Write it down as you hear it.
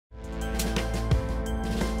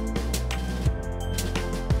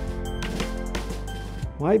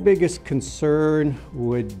My biggest concern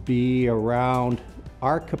would be around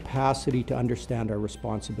our capacity to understand our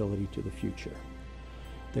responsibility to the future.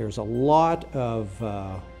 There's a lot of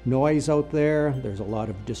noise out there, there's a lot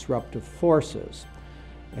of disruptive forces,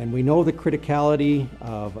 and we know the criticality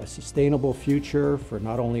of a sustainable future for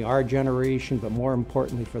not only our generation, but more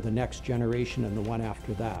importantly for the next generation and the one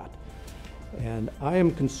after that. And I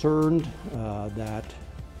am concerned that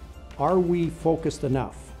are we focused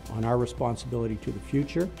enough on our responsibility to the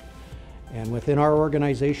future? And within our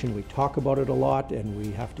organization, we talk about it a lot, and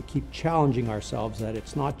we have to keep challenging ourselves that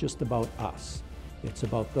it's not just about us, it's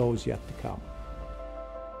about those yet to come.